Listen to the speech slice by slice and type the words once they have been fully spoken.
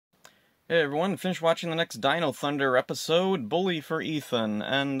Hey everyone, finished watching the next Dino Thunder episode, Bully for Ethan,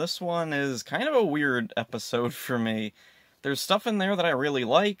 and this one is kind of a weird episode for me. There's stuff in there that I really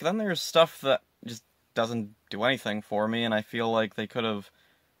like, then there's stuff that just doesn't do anything for me, and I feel like they could have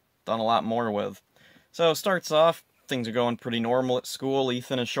done a lot more with. So, starts off, things are going pretty normal at school.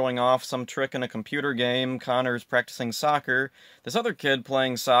 Ethan is showing off some trick in a computer game, Connor's practicing soccer. This other kid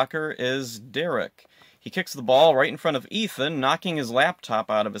playing soccer is Derek. He kicks the ball right in front of Ethan, knocking his laptop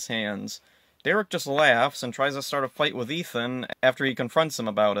out of his hands. Derek just laughs and tries to start a fight with Ethan after he confronts him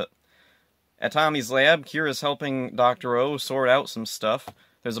about it. At Tommy's lab, Kira's helping Dr. O sort out some stuff.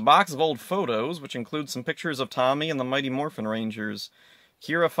 There's a box of old photos, which includes some pictures of Tommy and the Mighty Morphin Rangers.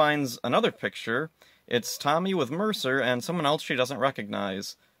 Kira finds another picture. It's Tommy with Mercer and someone else she doesn't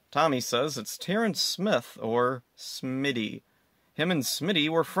recognize. Tommy says it's Terrence Smith, or Smitty. Him and Smitty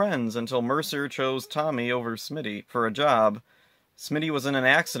were friends until Mercer chose Tommy over Smitty for a job. Smitty was in an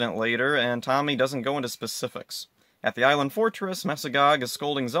accident later, and Tommy doesn't go into specifics. At the island fortress, Mesagog is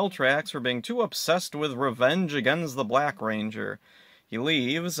scolding Zeltrax for being too obsessed with revenge against the Black Ranger. He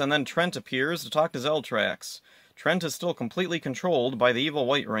leaves, and then Trent appears to talk to Zeltrax. Trent is still completely controlled by the evil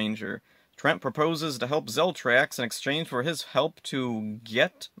White Ranger. Trent proposes to help Zeltrax in exchange for his help to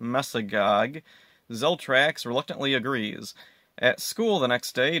get Mesagog. Zeltrax reluctantly agrees. At school the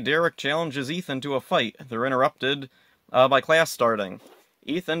next day, Derek challenges Ethan to a fight. They're interrupted by class starting.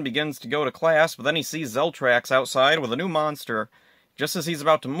 Ethan begins to go to class, but then he sees Zeltrax outside with a new monster. Just as he's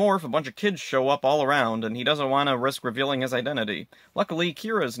about to morph, a bunch of kids show up all around, and he doesn't want to risk revealing his identity. Luckily,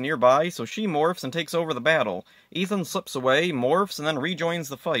 Kira's nearby, so she morphs and takes over the battle. Ethan slips away, morphs, and then rejoins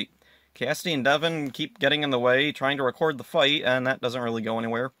the fight. Cassidy and Devin keep getting in the way, trying to record the fight, and that doesn't really go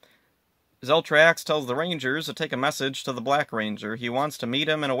anywhere. Zeltrax tells the Rangers to take a message to the Black Ranger. He wants to meet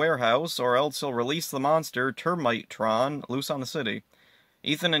him in a warehouse, or else he'll release the monster Termite-tron loose on the city.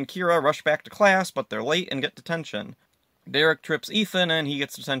 Ethan and Kira rush back to class, but they're late and get detention. Derek trips Ethan, and he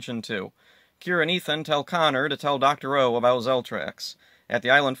gets detention too. Kira and Ethan tell Connor to tell Dr. O about Zeltrax. At the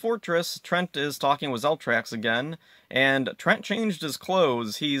island fortress, Trent is talking with Zeltrax again, and Trent changed his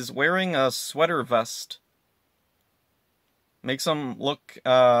clothes. He's wearing a sweater vest. Makes him look,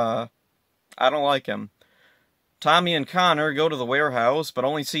 I don't like him. Tommy and Connor go to the warehouse, but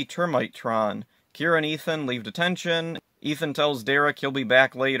only see Termite-tron. Kira and Ethan leave detention. Ethan tells Derek he'll be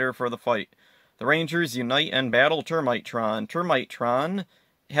back later for the fight. The Rangers unite and battle Termite-tron. Termite-tron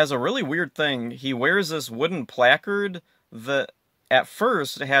has a really weird thing. He wears this wooden placard that at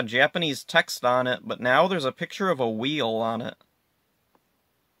first had Japanese text on it, but now there's a picture of a wheel on it.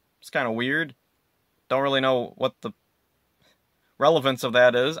 It's kind of weird. Don't really know what the relevance of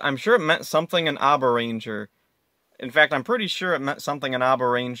that is. I'm sure it meant something in Abba Ranger. In fact, I'm pretty sure it meant something in Abba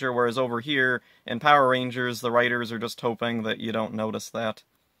Ranger, whereas over here, in Power Rangers, the writers are just hoping that you don't notice that.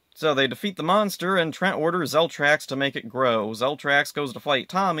 So they defeat the monster, and Trent orders Zeltrax to make it grow. Zeltrax goes to fight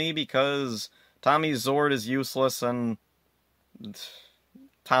Tommy because Tommy's Zord is useless, and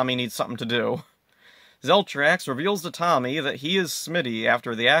Tommy needs something to do. Zeltrax reveals to Tommy that he is Smitty.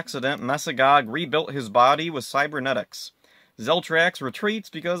 After the accident, Mesagog rebuilt his body with cybernetics. Zeltrax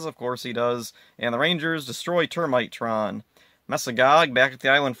retreats because, of course, he does, and the Rangers destroy Termite-tron. Mesagog, back at the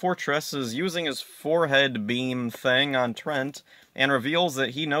island fortress, is using his forehead beam thing on Trent, and reveals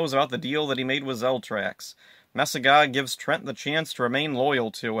that he knows about the deal that he made with Zeltrax. Mesagog gives Trent the chance to remain loyal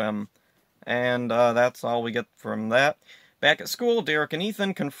to him, and that's all we get from that. Back at school, Derek and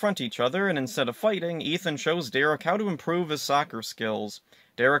Ethan confront each other, and instead of fighting, Ethan shows Derek how to improve his soccer skills.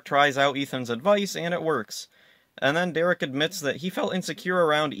 Derek tries out Ethan's advice, and it works. And then Derek admits that he felt insecure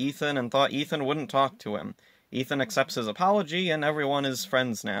around Ethan and thought Ethan wouldn't talk to him. Ethan accepts his apology, and everyone is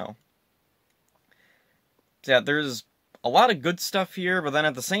friends now. Yeah, there's a lot of good stuff here, but then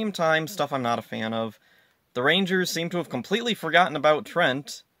at the same time, stuff I'm not a fan of. The Rangers seem to have completely forgotten about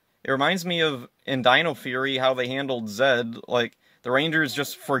Trent. It reminds me of, in Dino Fury, how they handled Zed. Like, the Rangers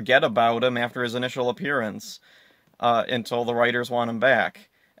just forget about him after his initial appearance, until the writers want him back.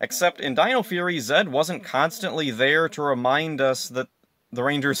 Except in Dino Fury, Zed wasn't constantly there to remind us that the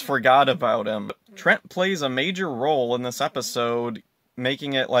Rangers forgot about him. Trent plays a major role in this episode,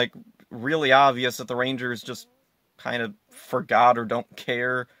 making it, like, really obvious that the Rangers just kind of forgot or don't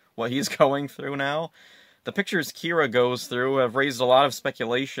care what he's going through now. The pictures Kira goes through have raised a lot of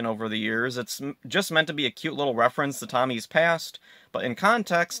speculation over the years. It's just meant to be a cute little reference to Tommy's past, but in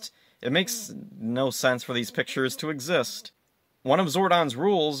context, it makes no sense for these pictures to exist. One of Zordon's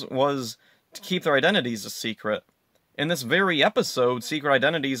rules was to keep their identities a secret. In this very episode, secret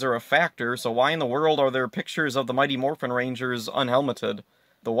identities are a factor, so why in the world are there pictures of the Mighty Morphin Rangers unhelmeted?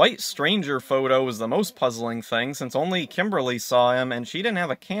 The White Stranger photo was the most puzzling thing, since only Kimberly saw him and she didn't have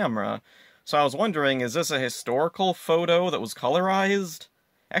a camera. So I was wondering, is this a historical photo that was colorized?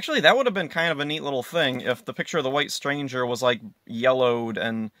 Actually, that would have been kind of a neat little thing if the picture of the White Stranger was, like, yellowed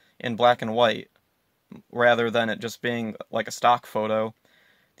and in black and white, rather than it just being, like, a stock photo.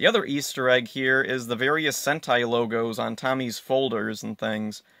 The other Easter egg here is the various Sentai logos on Tommy's folders and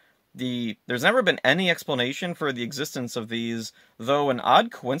things. There's never been any explanation for the existence of these, though an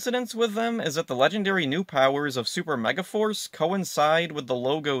odd coincidence with them is that the legendary new powers of Super Megaforce coincide with the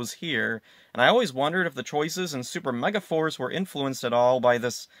logos here, and I always wondered if the choices in Super Megaforce were influenced at all by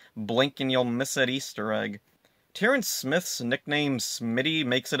this blink and you'll miss it Easter egg. Terrence Smith's nickname Smitty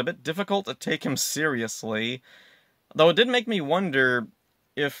makes it a bit difficult to take him seriously, though it did make me wonder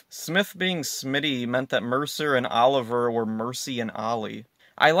if Smith being Smitty meant that Mercer and Oliver were Mercy and Ollie.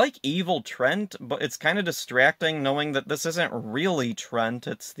 I like evil Trent, but it's kind of distracting knowing that this isn't really Trent,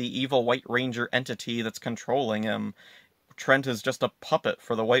 it's the evil White Ranger entity that's controlling him. Trent is just a puppet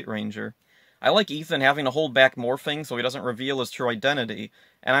for the White Ranger. I like Ethan having to hold back morphing so he doesn't reveal his true identity,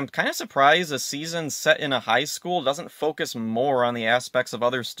 and I'm kind of surprised a season set in a high school doesn't focus more on the aspects of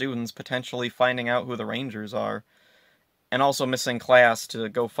other students potentially finding out who the Rangers are. And also missing class to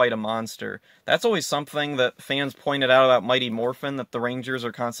go fight a monster. That's always something that fans pointed out about Mighty Morphin, that the Rangers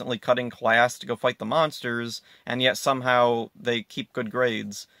are constantly cutting class to go fight the monsters, and yet somehow they keep good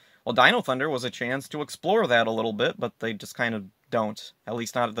grades. Well, Dino Thunder was a chance to explore that a little bit, but they just kind of don't, at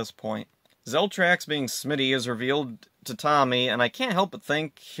least not at this point. Zeltrax being Smitty is revealed to Tommy, and I can't help but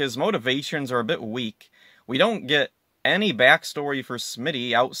think his motivations are a bit weak. We don't get any backstory for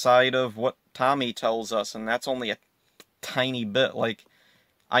Smitty outside of what Tommy tells us, and that's only a tiny bit. Like,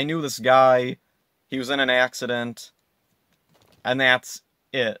 I knew this guy, he was in an accident, and that's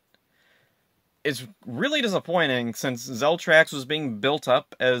it. It's really disappointing, since Zeltrax was being built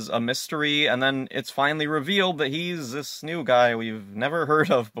up as a mystery, and then it's finally revealed that he's this new guy we've never heard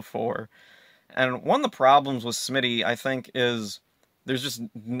of before. And one of the problems with Smitty, I think, is there's just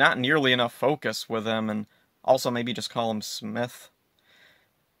not nearly enough focus with him, and also maybe just call him Smith.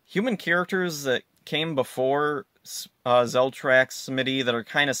 Human characters that came before Zeltrax, Smitty, that are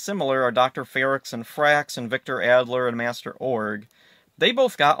kind of similar are Dr. Ferrix and Frax and Victor Adler and Master Org. They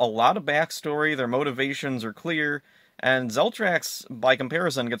both got a lot of backstory, their motivations are clear, and Zeltrax, by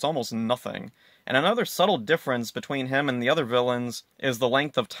comparison, gets almost nothing. And another subtle difference between him and the other villains is the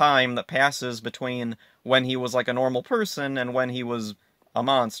length of time that passes between when he was like a normal person and when he was a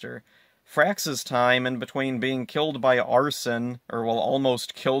monster. Frax's time in between being killed by arson, or well,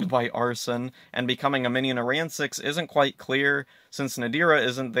 almost killed by arson, and becoming a minion of Ransix isn't quite clear. Since Nadira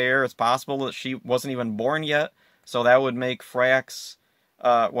isn't there, it's possible that she wasn't even born yet, so that would make Frax,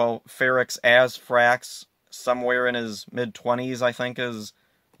 Ferrix as Frax somewhere in his mid-20s, I think, is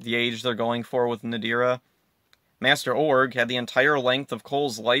the age they're going for with Nadira. Master Org had the entire length of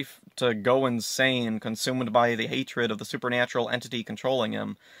Cole's life to go insane, consumed by the hatred of the supernatural entity controlling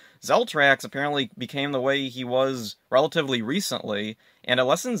him. Zeltrax apparently became the way he was relatively recently, and it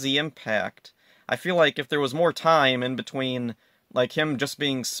lessens the impact. I feel like if there was more time in between, like him just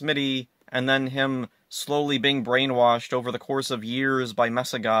being Smitty, and then him slowly being brainwashed over the course of years by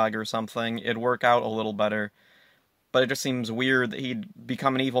Mesagog or something, it'd work out a little better. But it just seems weird that he'd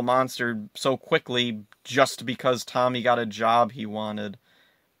become an evil monster so quickly just because Tommy got a job he wanted.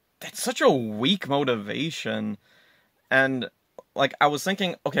 That's such a weak motivation. And, like, I was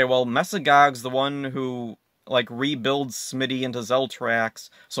thinking, okay, well, Mesagog's the one who, like, rebuilds Smitty into Zeltrax,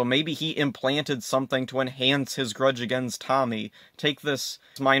 so maybe he implanted something to enhance his grudge against Tommy. Take this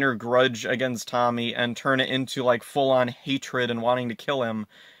minor grudge against Tommy and turn it into, like, full-on hatred and wanting to kill him.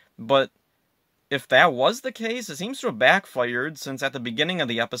 But if that was the case, it seems to have backfired, since at the beginning of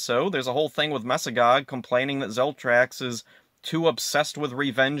the episode, there's a whole thing with Mesagog complaining that Zeltrax is too obsessed with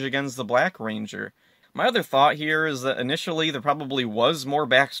revenge against the Black Ranger. My other thought here is that initially there probably was more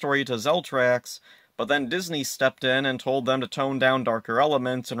backstory to Zeltrax, but then Disney stepped in and told them to tone down darker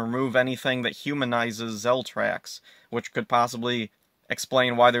elements and remove anything that humanizes Zeltrax, which could possibly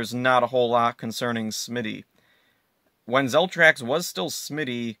explain why there's not a whole lot concerning Smitty. When Zeltrax was still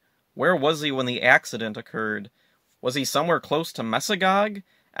Smitty, where was he when the accident occurred? Was he somewhere close to Mesagog?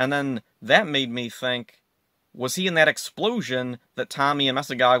 And then that made me think, was he in that explosion that Tommy and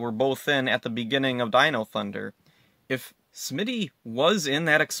Mesagog were both in at the beginning of Dino Thunder? If Smitty was in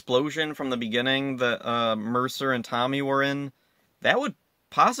that explosion from the beginning that Mercer and Tommy were in, that would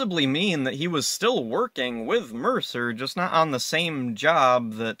possibly mean that he was still working with Mercer, just not on the same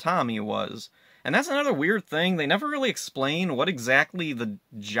job that Tommy was. And that's another weird thing, they never really explain what exactly the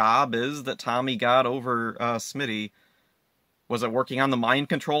job is that Tommy got over Smitty. Was it working on the mind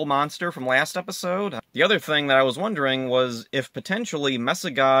control monster from last episode? The other thing that I was wondering was if potentially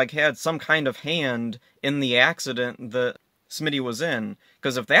Mesagog had some kind of hand in the accident that Smitty was in.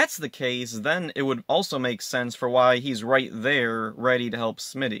 Because if that's the case, then it would also make sense for why he's right there, ready to help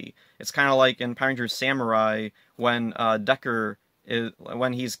Smitty. It's kind of like in Power Rangers Samurai, when Decker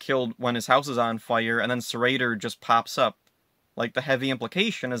when he's killed, when his house is on fire, and then Serrator just pops up. Like, the heavy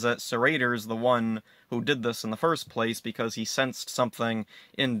implication is that Serrator's the one who did this in the first place because he sensed something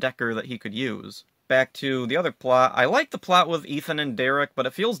in Decker that he could use. Back to the other plot, I like the plot with Ethan and Derek, but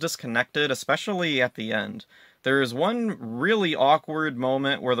it feels disconnected, especially at the end. There is one really awkward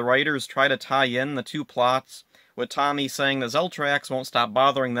moment where the writers try to tie in the two plots, with Tommy saying that Zeltrax won't stop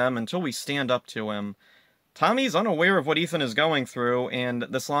bothering them until we stand up to him. Tommy's unaware of what Ethan is going through, and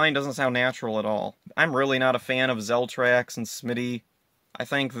this line doesn't sound natural at all. I'm really not a fan of Zeltrax and Smitty. I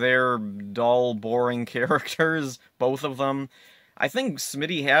think they're dull, boring characters, both of them. I think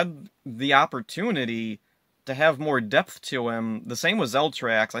Smitty had the opportunity to have more depth to him. The same with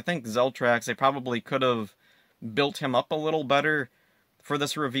Zeltrax. I think Zeltrax, they probably could have built him up a little better for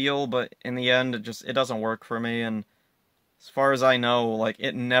this reveal, but in the end, it doesn't work for me, and as far as I know, like,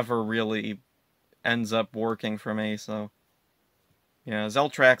 it never really ends up working for me, so yeah,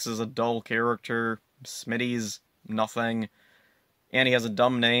 Zeltrax is a dull character, Smitty's nothing, and he has a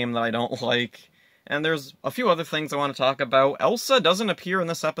dumb name that I don't like, and there's a few other things I want to talk about. Elsa doesn't appear in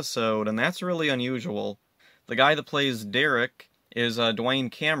this episode, and that's really unusual. The guy that plays Derek is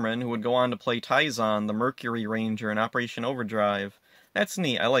Dwayne Cameron, who would go on to play Tyzon, the Mercury Ranger in Operation Overdrive. That's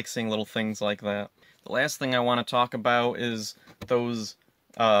neat, I like seeing little things like that. The last thing I want to talk about is those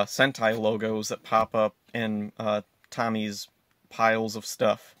Sentai logos that pop up in Tommy's piles of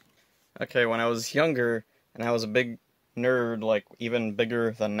stuff. Okay, when I was younger, and I was a big nerd, like, even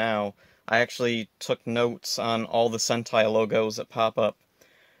bigger than now, I actually took notes on all the Sentai logos that pop up.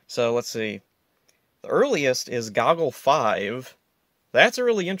 So, let's see. The earliest is Goggle 5. That's a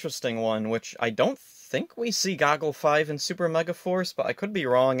really interesting one, which I don't think we see Goggle 5 in Super Mega Force, but I could be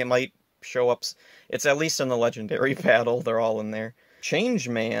wrong, it might show up. It's at least in the Legendary Battle, they're all in there.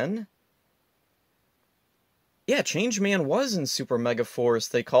 Changeman. Yeah, Changeman was in Super Mega Force.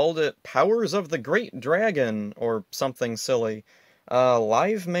 They called it Powers of the Great Dragon, or something silly.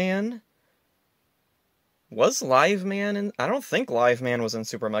 Live Man. Was Live Man in... I don't think Live Man was in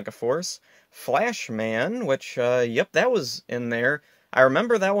Super Mega Force. Flashman, which, yep, that was in there. I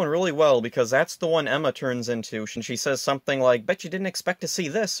remember that one really well, because that's the one Emma turns into, and she says something like, "Bet you didn't expect to see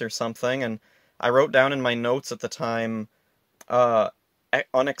this," or something, and I wrote down in my notes at the time,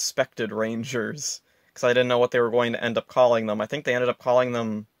 Unexpected Rangers, because I didn't know what they were going to end up calling them. I think they ended up calling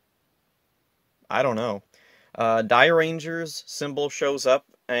them, I don't know. Die Rangers symbol shows up,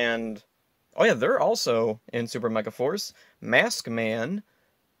 and, oh yeah, they're also in Super Mega Force. Mask Man,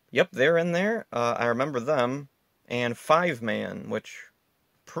 yep, they're in there, I remember them, and Five Man, which,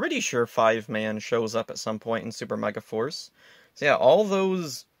 pretty sure Five Man shows up at some point in Super Mega Force. So yeah, all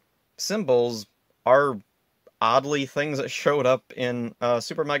those symbols are oddly things that showed up in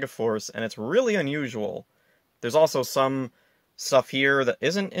Super Mega Force, and it's really unusual. There's also some stuff here that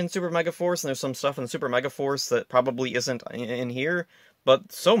isn't in Super Mega Force, and there's some stuff in Super Mega Force that probably isn't in here,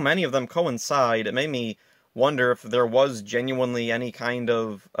 but so many of them coincide, it made me wonder if there was genuinely any kind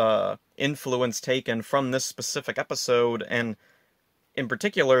of influence taken from this specific episode, and in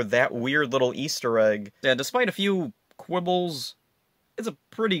particular, that weird little Easter egg. Yeah, despite a few quibbles, it's a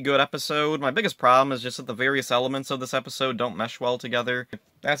pretty good episode. My biggest problem is just that the various elements of this episode don't mesh well together.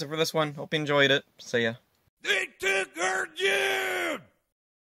 That's it for this one. Hope you enjoyed it. See ya. They took our June!